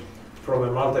samples from a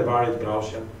multivariate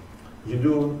Gaussian. You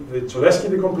do the Cholesky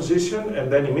decomposition,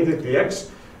 and then immediately X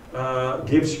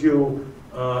gives you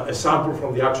a sample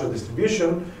from the actual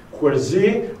distribution, where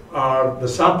Z are the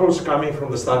samples coming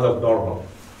from the standard normal.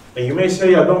 And you may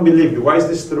say, I don't believe you. Why is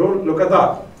this true? Look at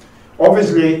that.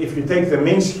 Obviously, if you take the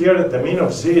means here, the mean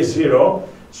of Z is 0,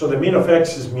 so the mean of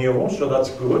X is mu, so that's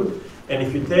good. And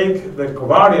if you take the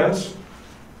covariance,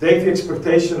 take the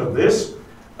expectation of this,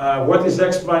 what is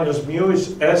X minus mu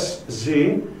is SZ,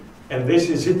 and this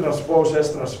is Z transpose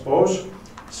S transpose,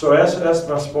 so S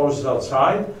transpose is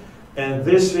outside, and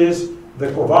this is the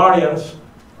covariance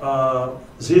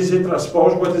Z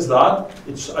transpose. What is that?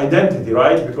 It's identity,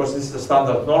 right? Because this is the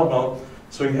standard normal,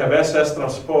 so you have SS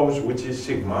transpose, which is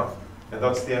sigma, and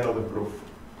that's the end of the proof.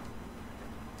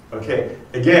 Okay,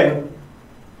 again,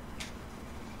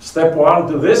 step one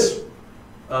to this.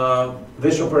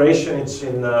 This operation, it's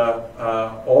in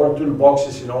all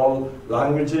toolboxes in all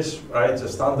languages, right? It's a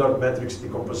standard matrix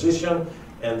decomposition,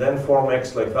 and then form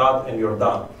X like that, and you're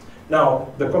done. Now,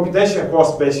 the computation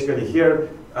cost basically here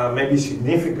may be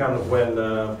significant when,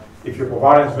 if your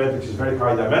covariance matrix is very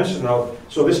high dimensional,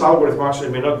 so this algorithm actually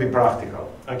may not be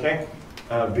practical, okay?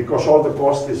 Because all the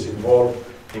cost is involved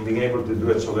in being able to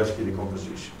do a Cholesky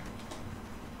decomposition.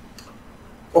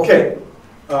 Okay.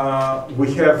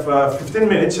 We have 15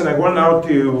 minutes, and I want now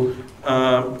to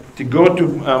go to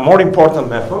more important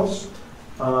methods.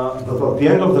 That at the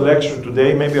end of the lecture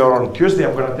today, maybe or on Tuesday,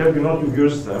 I'm going to tell you not to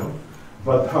use them.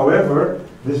 But however,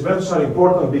 these methods are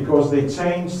important because they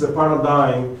change the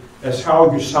paradigm as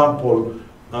how you sample.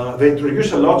 They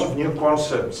introduce a lot of new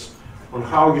concepts on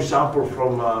how you sample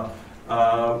from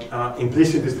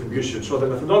implicit distribution. So the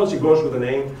methodology goes with the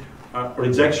name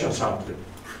rejection sampling.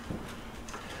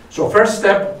 So first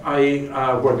step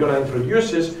we're going to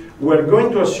introduce is we're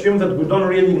going to assume that we don't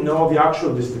really know the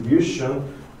actual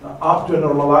distribution up to a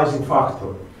normalizing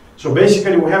factor. So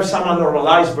basically we have some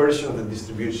unnormalized version of the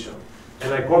distribution.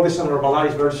 And I call this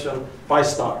unnormalized version pi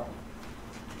star.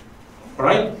 All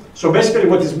right? So basically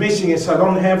what is missing is I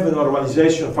don't have the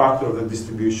normalization factor of the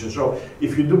distribution. So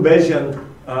if you do Bayesian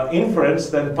inference,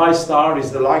 then pi star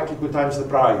is the likelihood times the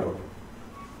prior.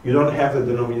 You don't have the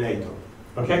denominator.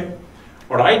 Okay?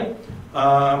 All right.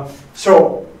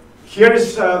 So here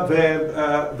is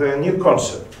the new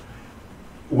concept.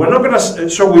 We're not going to.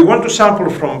 So we want to sample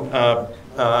from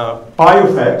pi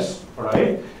of x,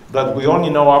 right? That we only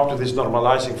know up to this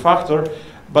normalizing factor,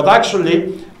 but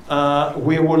actually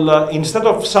we will instead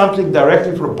of sampling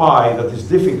directly from pi, that is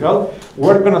difficult,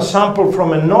 we're going to sample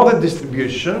from another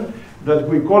distribution that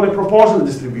we call a proposal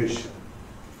distribution.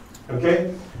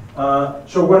 Okay.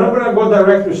 So we're not going to go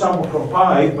directly to sample from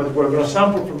pi, but we're going to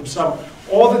sample from some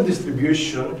other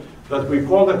distribution that we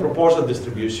call the proposal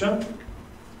distribution.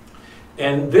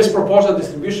 And this proposal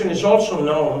distribution is also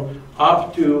known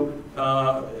up to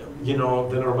you know,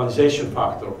 the normalization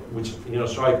factor, which, you know,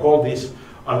 so I call this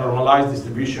a normalized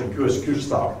distribution Q as Q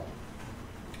star.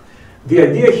 The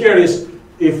idea here is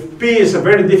if P is a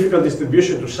very difficult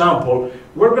distribution to sample,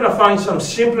 we're going to find some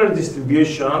simpler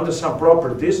distribution under some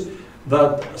properties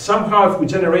that somehow if we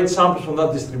generate samples from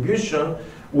that distribution,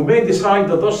 we may decide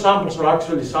that those samples are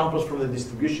actually samples from the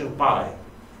distribution pi.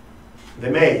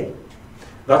 They may.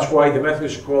 That's why the method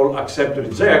is called accept to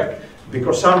reject,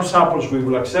 because some samples we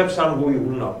will accept, some we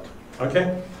will not.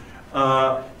 Okay?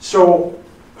 So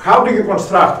how do you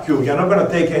construct Q? You're not going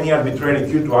to take any arbitrary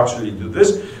Q to actually do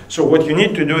this. So what you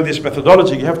need to do in this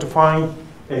methodology, you have to find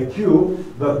a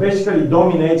Q that basically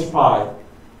dominates pi.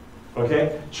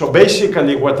 Okay, so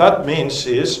basically what that means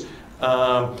is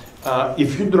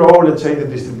if you draw, let's say, the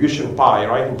distribution pi,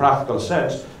 right, in practical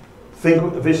sense, think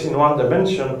of this in one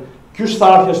dimension, Q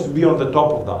star has to be on the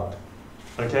top of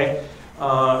that. Okay,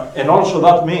 and also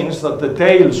that means that the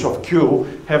tails of Q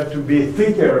have to be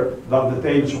thicker than the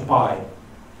tails of pi.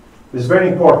 This is very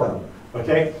important.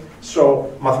 Okay,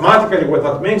 so mathematically what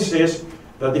that means is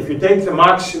that if you take the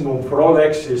maximum for all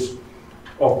x's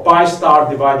of pi star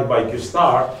divided by Q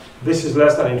star, this is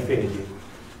less than infinity.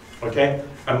 Okay?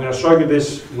 I'm going to show you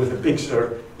this with a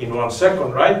picture in 1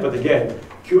 second, right? But again,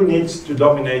 Q needs to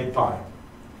dominate pi.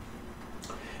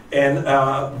 And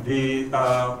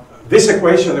this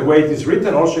equation, the way it is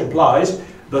written, also implies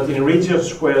that in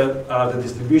regions where the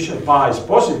distribution pi is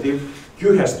positive,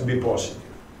 Q has to be positive.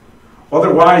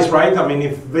 Otherwise, right, I mean,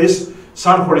 if this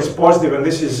sample is positive and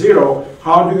this is 0,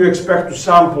 how do you expect to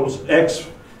sample x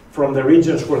from the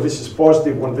regions where this is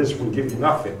positive when this will give you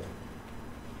nothing?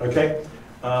 Okay?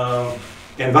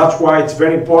 And that's why it's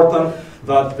very important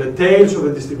that the tails of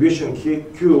the distribution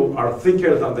Q are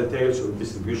thicker than the tails of the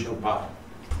distribution pi.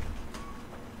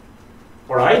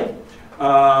 All right?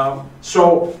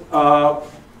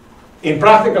 In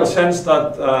practical sense,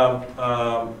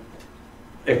 that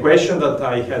equation that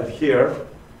I had here,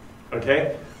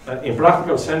 okay, in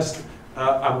practical sense,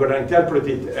 I'm going to interpret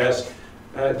it as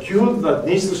Q that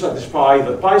needs to satisfy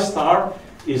that pi star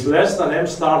is less than m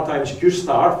star times Q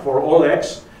star for all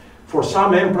x for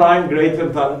some m prime greater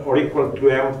than or equal to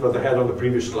m that I had on the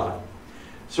previous slide.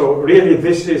 So really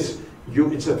this is,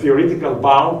 it's a theoretical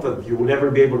bound that you will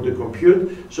never be able to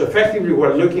compute. So effectively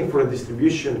we're looking for a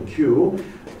distribution Q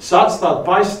such that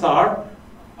pi star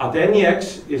at any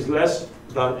x is less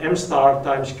than m star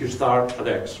times Q star at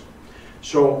x.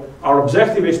 So our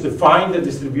objective is to find the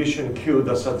distribution Q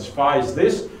that satisfies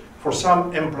this for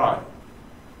some m prime.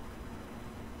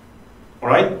 All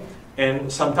right?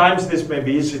 And sometimes this may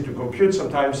be easy to compute,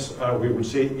 sometimes we will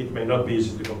see it may not be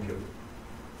easy to compute.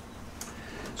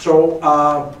 So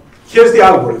here's the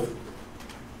algorithm,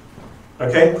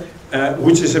 okay?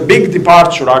 Which is a big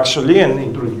departure actually and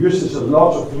introduces a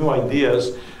lot of new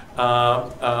ideas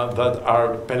that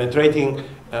are penetrating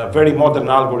very modern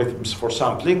algorithms for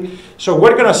sampling. So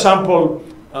we're going to sample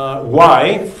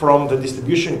y from the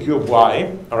distribution Q of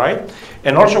y, all right?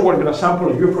 And also we're going to sample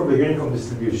u from the uniform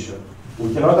distribution.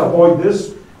 We cannot avoid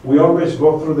this. We always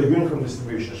go through the uniform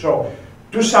distribution. So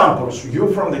two samples,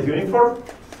 u from the uniform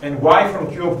and y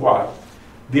from Q of y.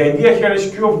 The idea here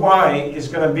is Q of y is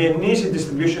going to be an easy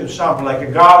distribution to sample, like a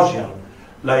Gaussian,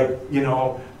 like, you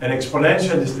know, an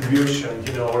exponential distribution,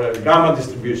 you know, or a gamma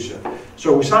distribution.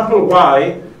 So we sample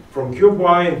y from Q of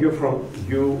y and u from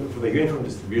the uniform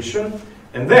distribution.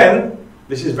 And then,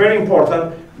 this is very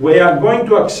important, we are going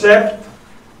to accept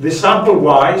the sample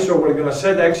y, so we're going to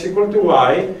set x equal to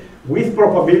y with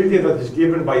probability that is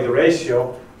given by the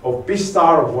ratio of p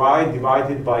star of y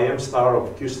divided by m star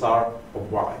of q star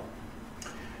of y.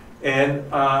 And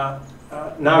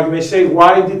now you may say,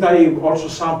 why did I also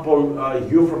sample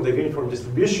u from the uniform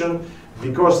distribution?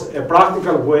 Because a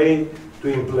practical way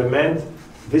to implement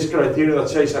this criteria that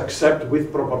says accept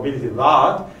with probability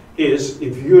that is,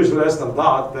 if u is less than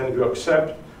that, then you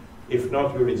accept, if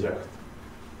not, you reject.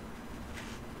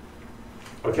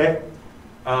 Okay?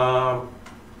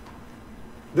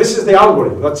 This is the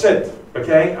algorithm, that's it.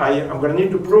 Okay? I'm going to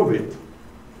need to prove it.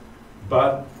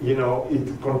 But, you know,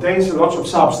 it contains lots of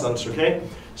substance, okay?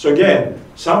 So again,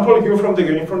 sample u from the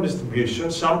uniform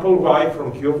distribution, sample y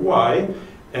from Q of y,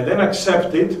 and then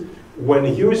accept it when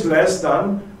u is less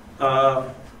than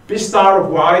p star of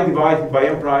y divided by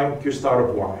m prime q star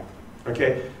of y.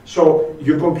 Okay? So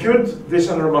you compute this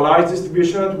normalized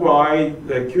distribution at y,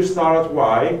 the q star at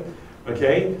y.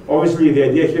 Okay? Obviously, the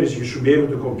idea here is you should be able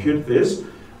to compute this.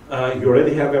 You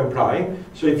already have m prime.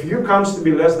 So if u comes to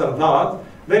be less than that,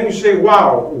 then you say,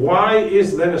 wow, y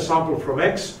is then a sample from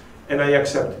x, and I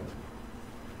accept it.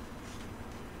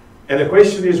 And the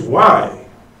question is why?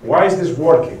 Why is this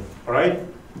working? All right?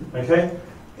 Okay?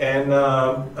 And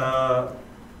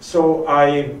so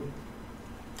I'm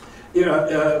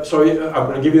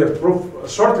going to give you a proof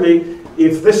shortly.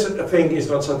 If this thing is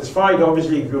not satisfied,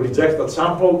 obviously you reject that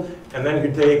sample, and then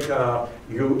you take,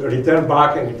 you return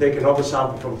back and you take another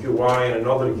sample from Qy and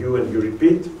another u and you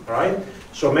repeat, right?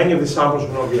 So many of the samples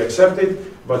will not be accepted,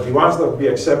 but the ones that will be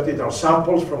accepted are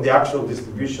samples from the actual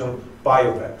distribution pi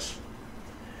of x.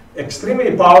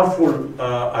 Extremely powerful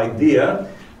idea,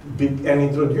 and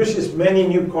introduces many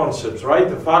new concepts, right?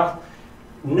 The fact,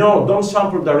 no, don't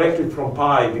sample directly from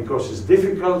pi because it's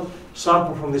difficult.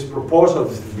 Sample from this proposal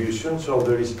distribution. So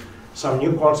there is some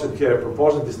new concept here,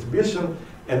 proposal distribution.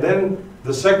 And then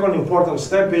the second important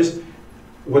step is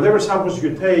whatever samples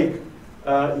you take,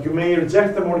 you may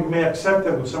reject them or you may accept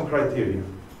them with some criteria.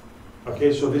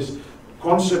 Okay, so this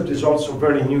concept is also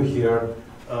very new here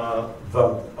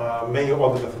that many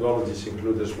other methodologies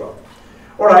include as well.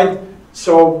 All right,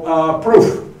 so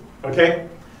proof, okay?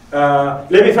 Let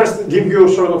me first give you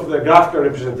sort of the graphical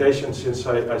representation, since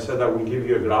I said I will give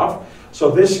you a graph. So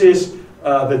this is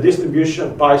the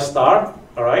distribution pi star,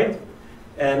 all right?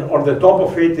 And on the top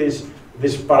of it is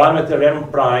this parameter m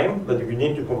prime that you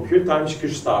need to compute times q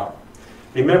star.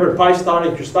 Remember, pi star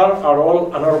and q star are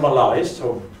all anormalized,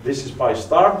 so this is pi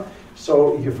star.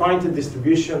 So you find the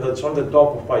distribution that's on the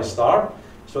top of pi star.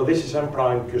 So this is m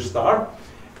prime q star.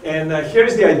 And here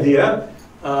is the idea.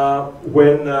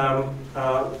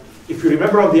 If you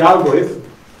remember on the algorithm,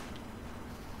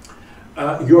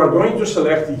 you are going to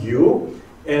select u,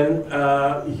 and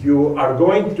you are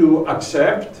going to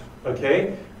accept,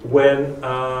 okay, when,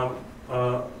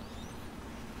 all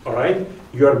right,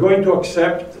 you are going to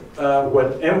accept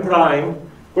when m prime,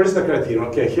 what is the criterion?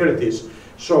 Okay, here it is.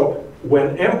 So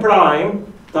when m prime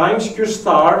times q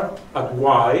star at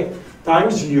y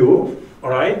times u, all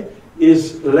right,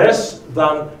 is less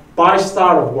than pi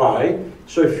star of y.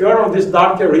 So if you're on this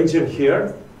darker region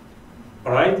here,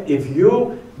 all right, if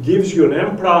u gives you an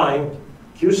m prime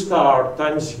q star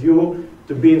times u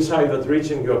to be inside that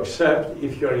region, you accept.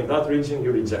 If you're in that region,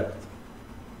 you reject.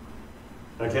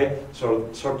 Okay, so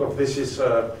sort of this is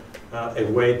a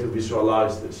way to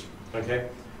visualize this. Okay,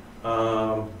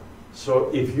 so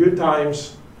if u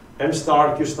times m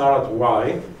star q star at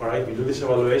y, all right, you do this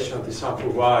evaluation at the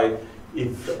sample y.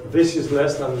 If this is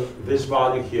less than this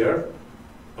value here,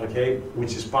 okay,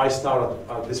 which is pi star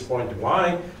at this point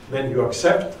y, then you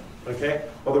accept, okay,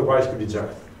 otherwise you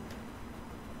reject.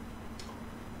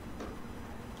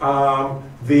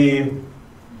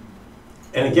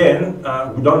 And again,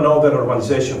 we don't know the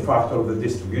normalization factor of the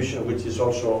distribution, which is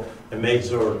also a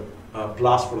major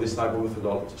plus for this type of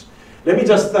methodologies. Let me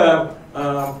just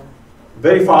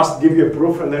very fast give you a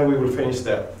proof, and then we will finish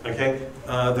there. Okay,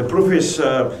 the proof is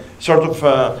sort of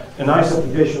a nice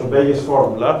application of Bayes'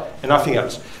 formula and nothing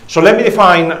else. So let me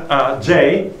define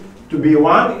J to be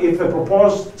 1 if the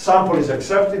proposed sample is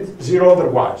accepted, 0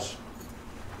 otherwise.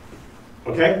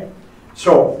 Okay,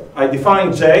 so I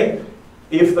define J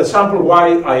if the sample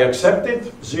y I accept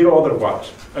it, 0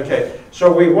 otherwise. Okay,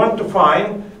 so we want to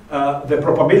find the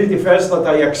probability first that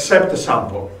I accept a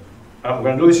sample. I'm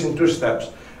going to do this in 2 steps.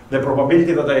 The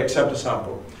probability that I accept a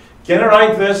sample. Can I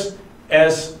write this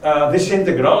as this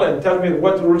integral and tell me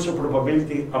what rules of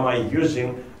probability am I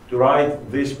using to write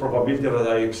this probability that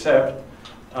I accept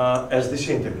as this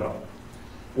integral?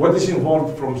 What is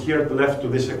involved from here to left to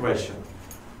this equation?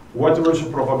 What rules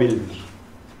of probability?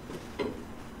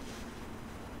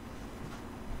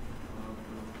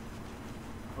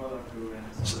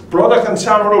 Product and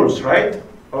sum rules, right?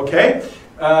 Okay.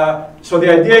 So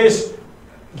the idea is,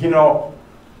 you know,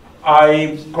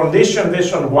 I condition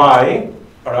this on y,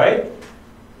 all right?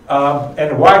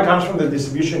 And y comes from the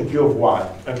distribution Q of y,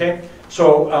 okay?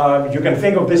 So you can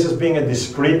think of this as being a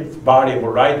discrete variable,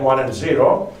 right? 1 and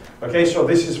 0. Okay, so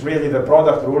this is really the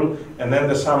product rule, and then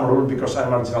the sum rule because I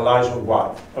marginalize on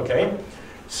y, okay?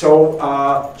 So,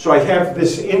 so I have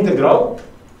this integral,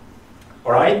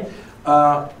 all right?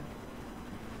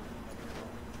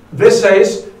 This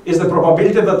says, is the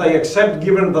probability that I accept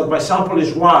given that my sample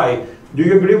is y. Do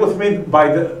you agree with me by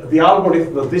the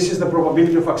algorithm that this is the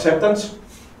probability of acceptance?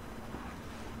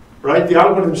 Right, the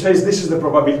algorithm says this is the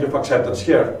probability of acceptance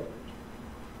here.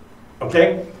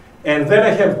 Okay, and then I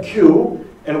have Q,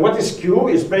 and what is Q?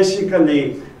 Is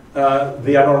basically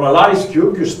the anormalized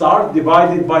Q, Q star,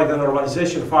 divided by the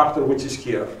normalization factor, which is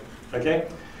here. Okay,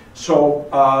 so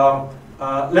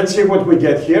let's see what we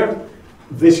get here.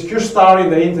 This Q star in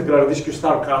the integral, this Q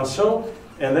star cancel,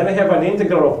 and then I have an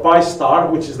integral of pi star,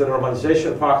 which is the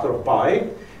normalization factor of pi,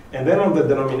 and then on the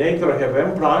denominator I have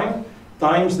m prime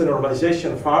times the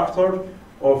normalization factor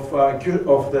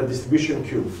of the distribution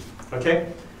Q. Okay,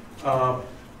 I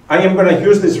am going to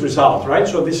use this result, right?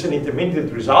 So this is an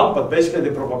intermediate result, but basically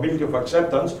the probability of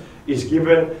acceptance is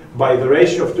given by the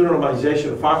ratio of 2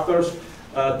 normalization factors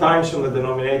times on the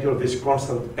denominator of this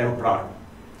constant m prime.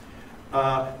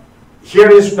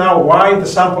 Here is now why the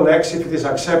sample x, if it is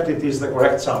accepted, is the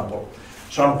correct sample.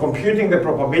 So I'm computing the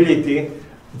probability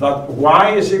that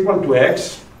y is equal to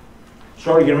x.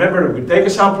 So you remember, we take a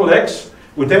sample x,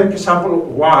 we take a sample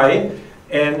y,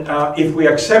 and if we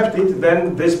accept it,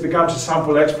 then this becomes a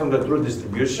sample x from the true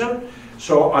distribution.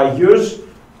 So I use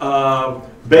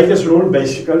Bayes' rule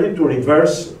basically to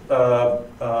reverse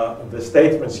the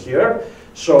statements here.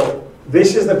 So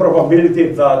this is the probability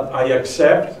that I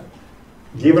accept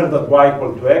given that y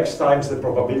equal to x times the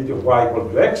probability of y equal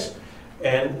to x,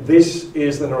 and this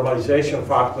is the normalization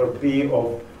factor P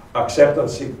of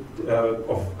acceptance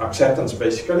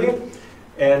basically,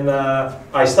 and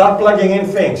I start plugging in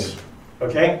things.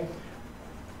 Okay,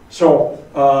 so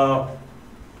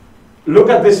look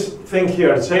at this thing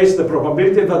here. It says the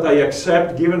probability that I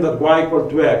accept given that y equal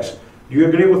to x. Do you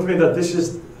agree with me that this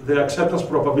is the acceptance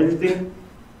probability?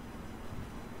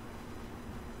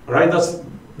 All right, that's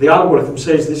the algorithm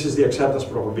says this is the acceptance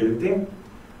probability,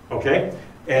 okay?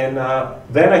 And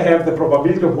then I have the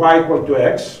probability of y equal to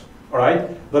x, all right?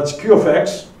 That's Q of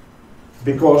x,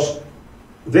 because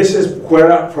this is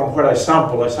from where I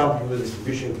sample. I sample from the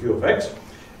distribution Q of x.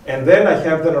 And then I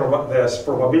have the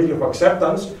probability of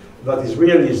acceptance that is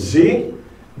really z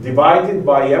divided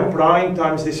by m prime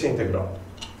times this integral.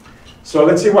 So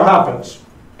let's see what happens.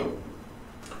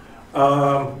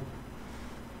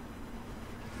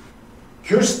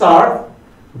 Q star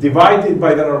divided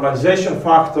by the normalization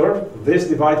factor, this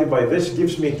divided by this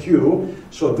gives me Q.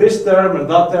 So this term and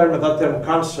that term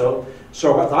cancel.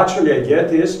 So what actually I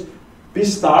get is P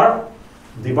star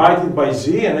divided by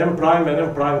Z, and M prime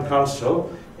cancel,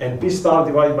 and P star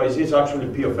divided by Z is actually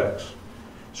P of X.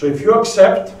 So if you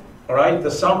accept, all right,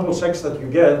 the samples X that you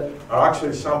get are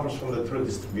actually samples from the true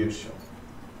distribution.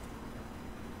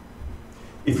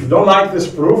 If you don't like this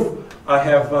proof, I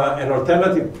have an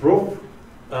alternative proof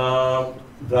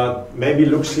that maybe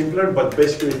looks simpler, but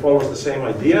basically follows the same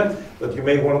idea that you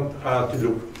may want to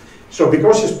do. So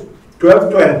because it's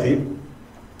 1220,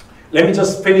 let me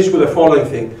just finish with the following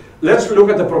thing. Let's look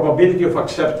at the probability of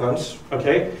acceptance,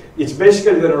 okay? It's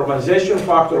basically the normalization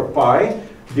factor of pi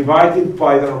divided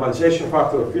by the normalization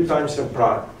factor of Q times M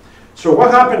prime. So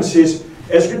what happens is,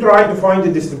 as you try to find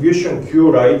the distribution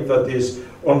Q, right, that is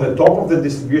on the top of the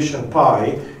distribution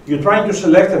pi, you're trying to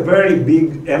select a very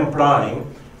big M prime,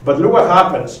 but look what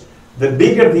happens. The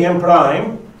bigger the M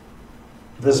prime,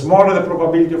 the smaller the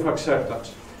probability of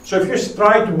acceptance. So if you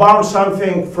try to bound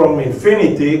something from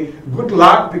infinity, good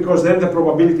luck, because then the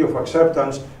probability of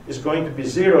acceptance is going to be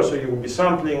 0, so you will be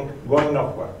sampling going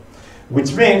nowhere.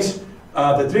 Which means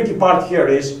the tricky part here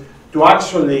is to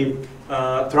actually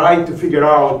try to figure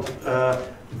out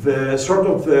the sort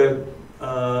of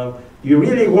you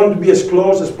really want to be as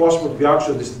close as possible to the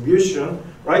actual distribution,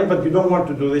 right? But you don't want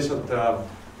to do this at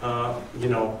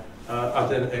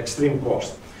at an extreme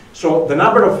cost. So the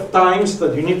number of times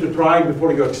that you need to try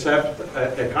before you accept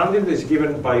a candidate is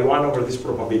given by 1 over this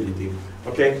probability,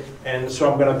 okay? And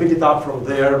so I'm going to pick it up from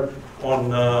there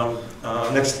on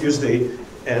next Tuesday,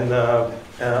 and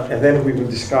then we will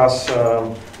discuss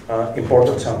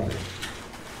important sampling.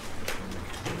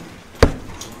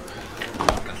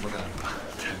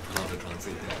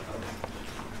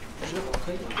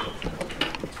 Okay.